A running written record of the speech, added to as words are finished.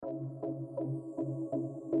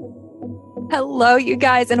Hello, you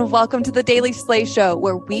guys, and welcome to the Daily Slay Show,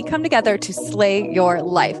 where we come together to slay your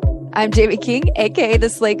life. I'm Jamie King, aka the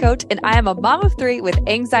Slay Coach, and I am a mom of three with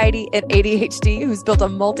anxiety and ADHD who's built a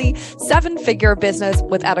multi-7-figure business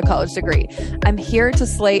without a college degree. I'm here to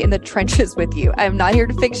slay in the trenches with you. I'm not here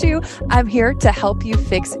to fix you. I'm here to help you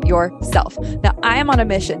fix yourself. Now, I am on a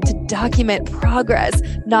mission to document progress,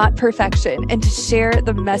 not perfection, and to share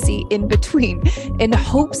the messy in between in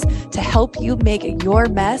hopes to help you make your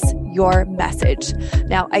mess your message.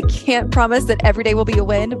 Now, I can't promise that every day will be a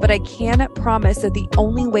win, but I can promise that the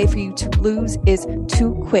only way for you to lose is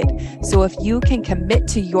to quit. So if you can commit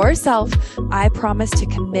to yourself, I promise to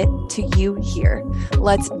commit to you here.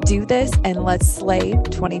 Let's do this and let's slay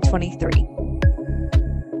 2023.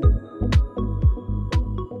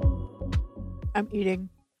 I'm eating.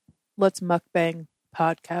 Let's mukbang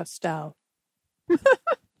podcast style.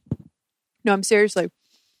 No, I'm seriously.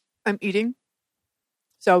 I'm eating.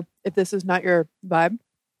 So if this is not your vibe, I'm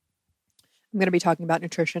going to be talking about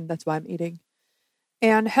nutrition. That's why I'm eating.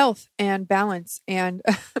 And health and balance. And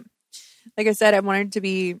like I said, I wanted to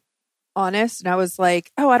be honest. And I was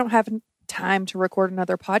like, I don't have time to record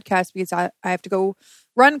another podcast because I have to go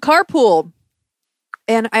run carpool.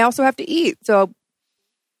 And I also have to eat. So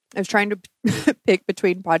I was trying to pick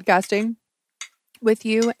between podcasting with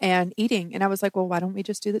you and eating. And I was like, well, why don't we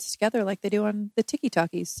just do this together like they do on the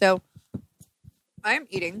Tiki-Talkies? So I'm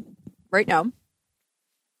eating right now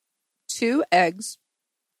 2 eggs,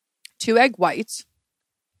 2 egg whites.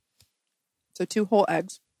 So 2 whole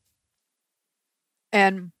eggs.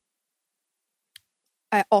 And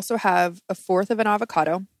I also have 1/4 of an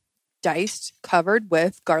avocado, diced, covered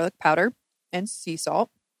with garlic powder and sea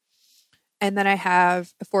salt. And then I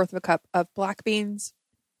have 1/4 of a cup of black beans,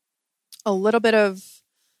 a little bit of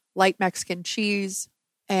light Mexican cheese,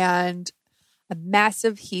 and a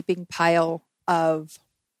massive heaping pile of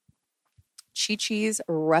Chi-Chi's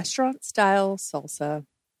restaurant-style salsa.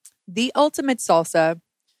 The ultimate salsa.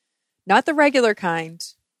 Not the regular kind,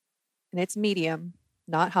 and it's medium,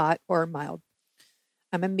 not hot or mild.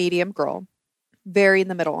 I'm a medium girl, very in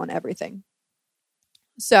the middle on everything.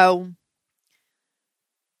 So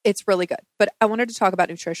it's really good. But I wanted to talk about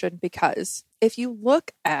nutrition because if you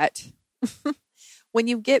look at when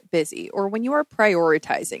you get busy or when you are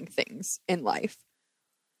prioritizing things in life,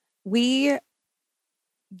 we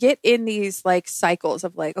get in these like cycles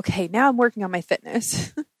of like, okay, now I'm working on my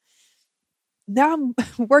fitness. Now I'm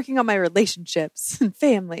working on my relationships and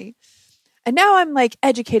family. And now I'm like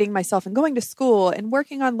educating myself and going to school and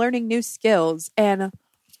working on learning new skills. And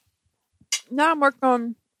now I'm working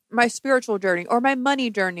on my spiritual journey or my money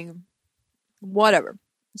journey, whatever.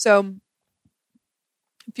 So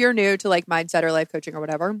if you're new to like mindset or life coaching or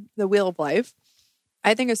whatever, the wheel of life,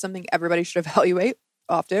 I think is something everybody should evaluate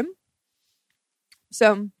often.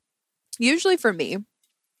 So usually for me,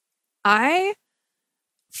 I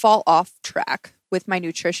fall off track with my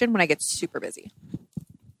nutrition when I get super busy.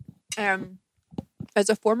 As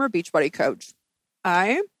a former Beachbody coach,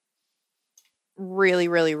 I really,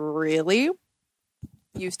 really, really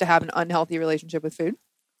used to have an unhealthy relationship with food.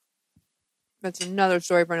 That's another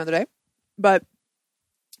story for another day. But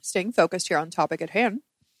staying focused here on the topic at hand,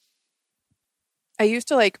 I used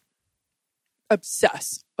to like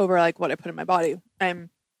obsess over like what I put in my body and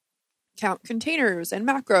count containers and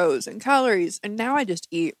macros and calories. And now I just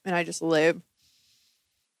eat and I just live.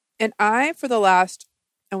 And I, for the last,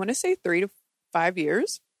 I want to say 3 to 5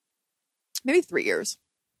 years, maybe 3 years,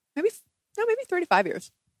 maybe 3 to 5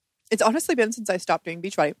 years. It's honestly been since I stopped doing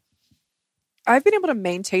Beachbody. I've been able to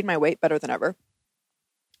maintain my weight better than ever.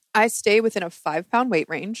 I stay within a 5-pound weight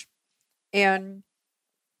range and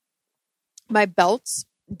my belts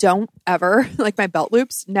don't ever, like my belt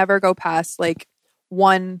loops never go past like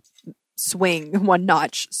one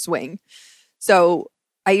notch swing. So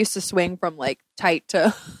I used to swing from like tight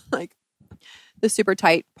to like the super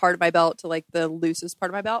tight part of my belt to like the loosest part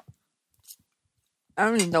of my belt. I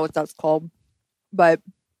don't even know what that's called, but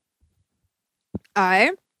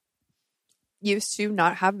I used to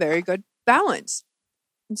not have very good balance.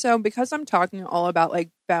 And so because I'm talking all about like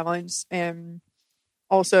balance and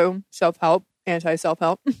also self-help,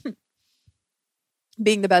 anti-self-help,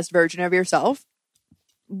 being the best version of yourself,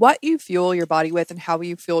 what you fuel your body with and how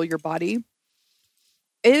you fuel your body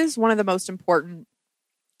is one of the most important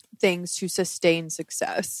things to sustain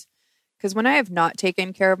success. Because when I have not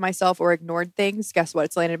taken care of myself or ignored things, guess what?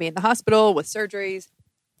 It's landed me in the hospital with surgeries.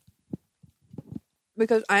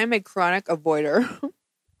 Because I am a chronic avoider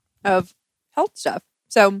of health stuff.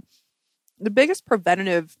 So the biggest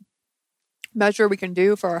preventative measure we can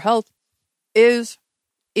do for our health is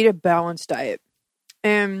eat a balanced diet.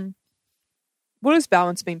 And what does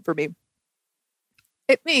balance mean for me?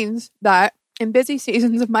 It means that in busy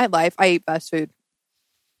seasons of my life, I eat fast food.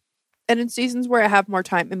 And in seasons where I have more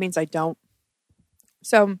time, it means I don't.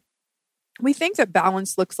 So we think that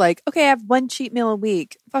balance looks like, okay, I have one cheat meal a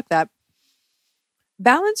week. Fuck that.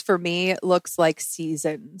 Balance for me looks like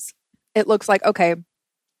seasons. It looks like, okay,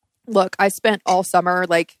 look, I spent all summer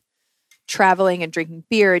like traveling and drinking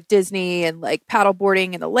beer at Disney and like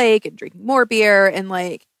paddleboarding in the lake and drinking more beer. And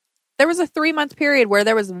like, there was a 3-month period where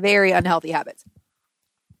there was very unhealthy habits.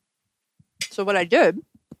 So what I did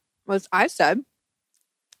was I said,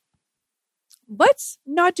 let's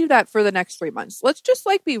not do that for the next 3 months. Let's just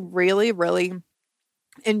like be really, really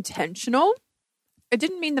intentional. It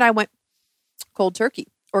didn't mean that I went cold turkey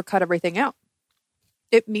or cut everything out.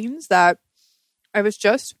 It means that I was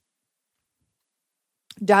just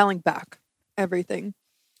dialing back everything.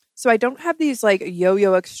 So I don't have these like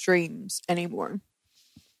yo-yo extremes anymore.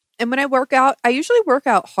 And when I work out, I usually work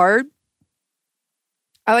out hard.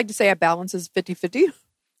 I like to say I balance is 50-50.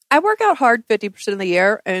 I work out hard 50% of the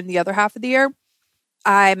year, and the other half of the year,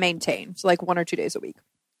 I maintain. So like 1 or 2 days a week.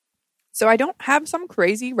 So I don't have some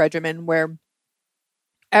crazy regimen where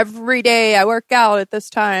every day I work out at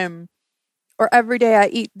this time, or every day I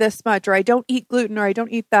eat this much, or I don't eat gluten, or I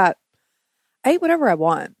don't eat that. I eat whatever I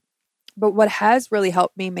want. But what has really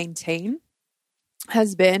helped me maintain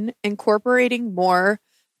has been incorporating more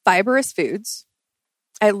fibrous foods.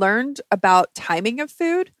 I learned about timing of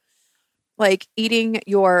food, like eating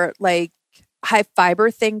your like high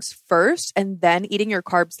fiber things first and then eating your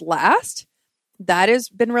carbs last. That has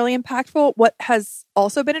been really impactful. What has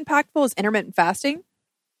also been impactful is intermittent fasting.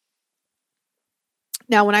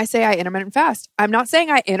 Now, when I say I intermittent fast, I'm not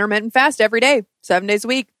saying I intermittent fast every day, 7 days a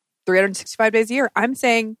week, 365 days a year. I'm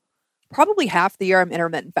saying probably half the year I'm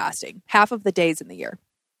intermittent fasting, half of the days in the year.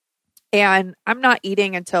 And I'm not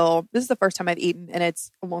eating until, this is the first time I've eaten, and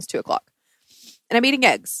it's almost 2:00. And I'm eating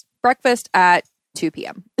eggs, breakfast at 2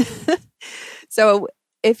 p.m. So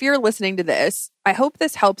if you're listening to this, I hope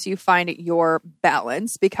this helps you find your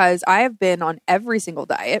balance, because I have been on every single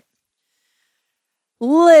diet.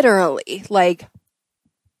 Literally, like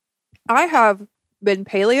I have been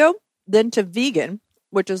paleo, then to vegan,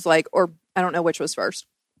 which is like, or I don't know which was first.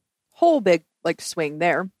 Whole big like swing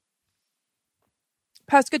there.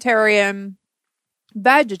 Pescatarian,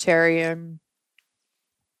 vegetarian.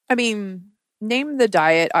 I mean, name the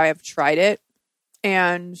diet, I have tried it.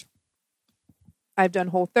 And I've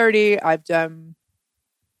done Whole30. I've done,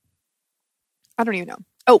 I don't even know.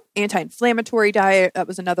 Oh, anti-inflammatory diet. That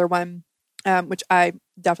was another one, which I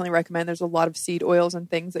definitely recommend. There's a lot of seed oils and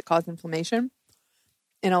things that cause inflammation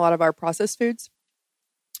in a lot of our processed foods.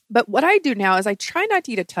 But what I do now is I try not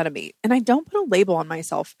to eat a ton of meat, and I don't put a label on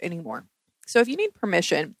myself anymore. So if you need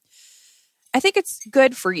permission, I think it's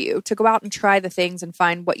good for you to go out and try the things and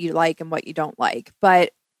find what you like and what you don't like.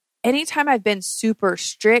 But anytime I've been super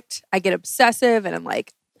strict, I get obsessive and I'm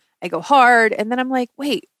like, I go hard. And then I'm like,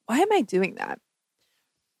 wait, why am I doing that?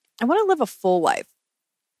 I want to live a full life.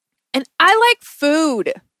 And I like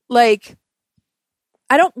food. Like,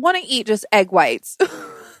 I don't want to eat just egg whites.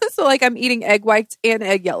 So like I'm eating egg whites and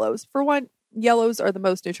egg yellows. For one, yellows are the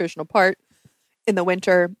most nutritional part. In the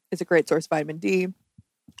winter, it's a great source of vitamin D.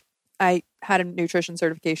 I had a nutrition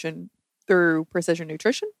certification through Precision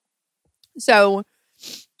Nutrition. So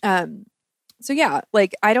yeah,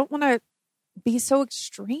 like I don't want to be so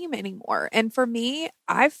extreme anymore. And for me,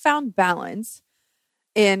 I've found balance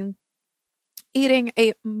in eating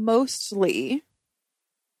a mostly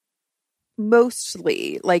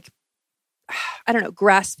like, I don't know,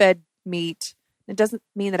 grass-fed meat. It doesn't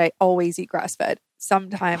mean that I always eat grass-fed.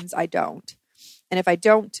 Sometimes I don't. And if I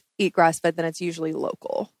don't eat grass-fed, then it's usually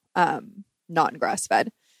local,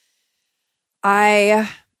 non-grass-fed. I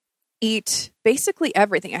eat basically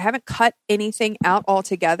everything. I haven't cut anything out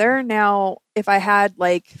altogether. Now, if I had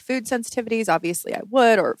like food sensitivities, obviously I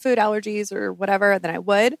would, or food allergies or whatever, then I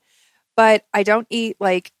would. But I don't eat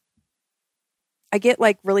like, I get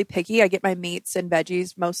like really picky. I get my meats and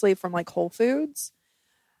veggies mostly from like Whole Foods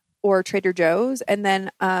or Trader Joe's. And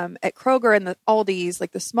then at Kroger and the Aldi's,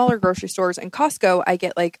 like the smaller grocery stores, and Costco, I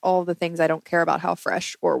get like all the things I don't care about how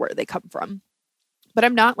fresh or where they come from. But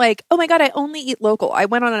I'm not like, oh my God, I only eat local. I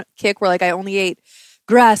went on a kick where like I only ate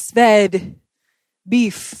grass-fed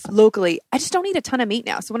beef locally. I just don't eat a ton of meat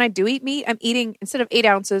now. So when I do eat meat, I'm eating, instead of 8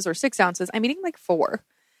 ounces or 6 ounces, I'm eating like 4.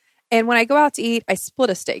 And when I go out to eat, I split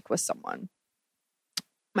a steak with someone.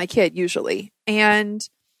 My kid usually. And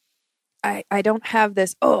I don't have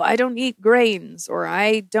this, oh, I don't eat grains, or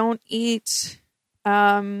I don't eat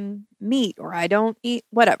meat, or I don't eat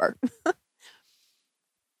whatever.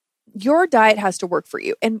 Your diet has to work for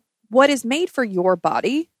you. And what is made for your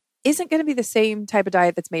body isn't going to be the same type of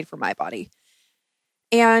diet that's made for my body.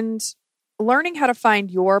 And learning how to find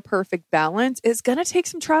your perfect balance is going to take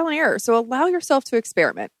some trial and error. So allow yourself to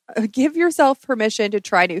experiment. Give yourself permission to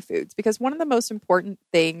try new foods, because one of the most important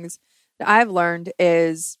things that I've learned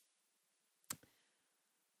is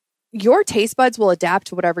your taste buds will adapt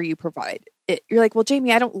to whatever you provide. You're like, well,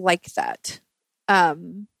 Jamie, I don't like that.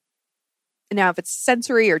 Now, if it's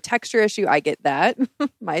sensory or texture issue, I get that.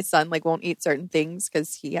 My son won't eat certain things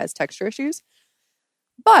because he has texture issues.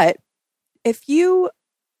 But if you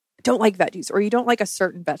don't like veggies or you don't like a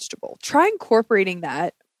certain vegetable, try incorporating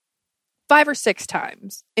that 5 or 6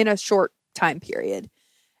 times in a short time period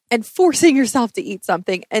and forcing yourself to eat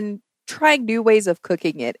something and trying new ways of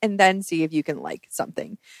cooking it, and then see if you can like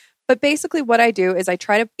something. But basically what I do is I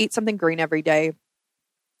try to eat something green every day.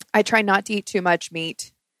 I try not to eat too much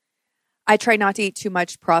meat. I try not to eat too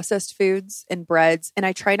much processed foods and breads, and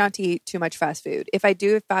I try not to eat too much fast food. If I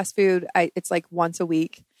do fast food, it's once a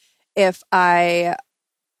week. If I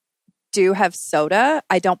do have soda,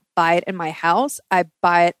 I don't buy it in my house. I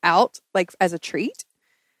buy it out as a treat.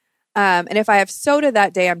 And if I have soda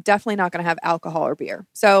that day, I'm definitely not going to have alcohol or beer.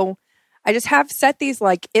 So I just have set these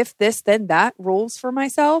if this, then that rules for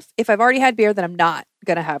myself. If I've already had beer, then I'm not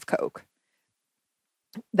going to have Coke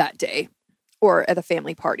that day or at a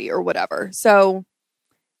family party or whatever. So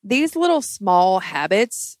these little small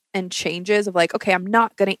habits and changes of okay, I'm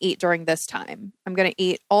not going to eat during this time. I'm going to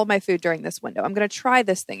eat all my food during this window. I'm going to try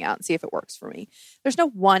this thing out and see if it works for me. There's no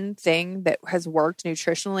one thing that has worked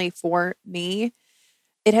nutritionally for me.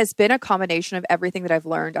 It has been a combination of everything that I've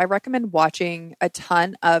learned. I recommend watching a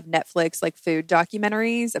ton of Netflix food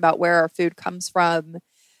documentaries about where our food comes from,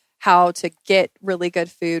 how to get really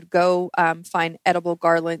good food. Go find Edible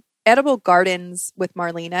Gardens with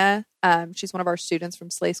Marlena. She's one of our students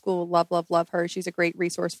from Slay School. Love her. She's a great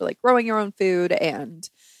resource for growing your own food. And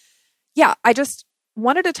yeah, I just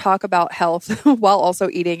wanted to talk about health while also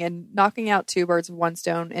eating and knocking out 2 birds with 1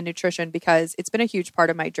 stone in nutrition, because it's been a huge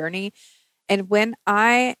part of my journey. And when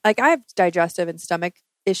I have digestive and stomach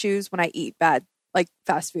issues when I eat bad,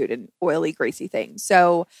 fast food and oily, greasy things.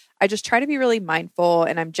 So I just try to be really mindful,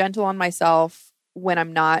 and I'm gentle on myself when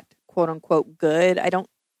I'm not quote unquote good. I don't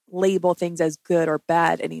label things as good or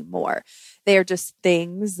bad anymore. They are just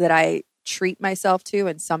things that I treat myself to,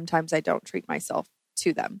 and sometimes I don't treat myself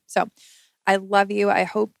to them. So I love you. I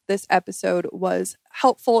hope this episode was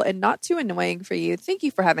helpful and not too annoying for you. Thank you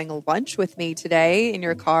for having lunch with me today in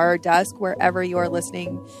your car, desk, wherever you are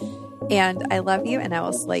listening. And I love you, and I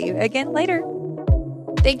will slay you again later.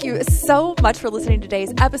 Thank you so much for listening to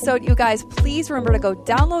today's episode. You guys, please remember to go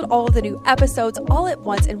download all of the new episodes all at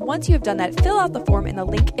once. And once you have done that, fill out the form in the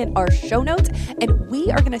link in our show notes. And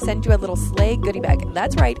we are going to send you a little Slay goodie bag.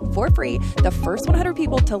 That's right, for free. The first 100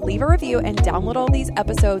 people to leave a review and download all these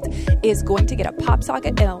episodes is going to get a pop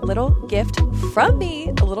socket and a little gift from me.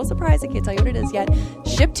 A little surprise. I can't tell you what it is yet.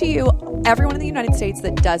 Shipped to you. Everyone in the United States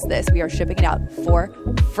that does this, we are shipping it out for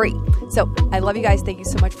free. So I love you guys. Thank you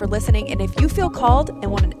so much for listening. And if you feel called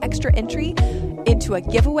and want an extra entry into a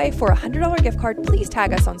giveaway for a $100 gift card, please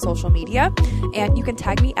tag us on social media. And you can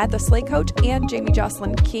tag me at The Slay Coach and Jamie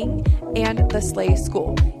Jocelyn King and The Slay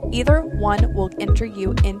School. Either one will enter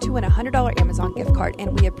you into an $100 Amazon gift card.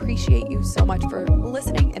 And we appreciate you so much for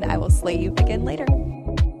listening, and I will slay you again later.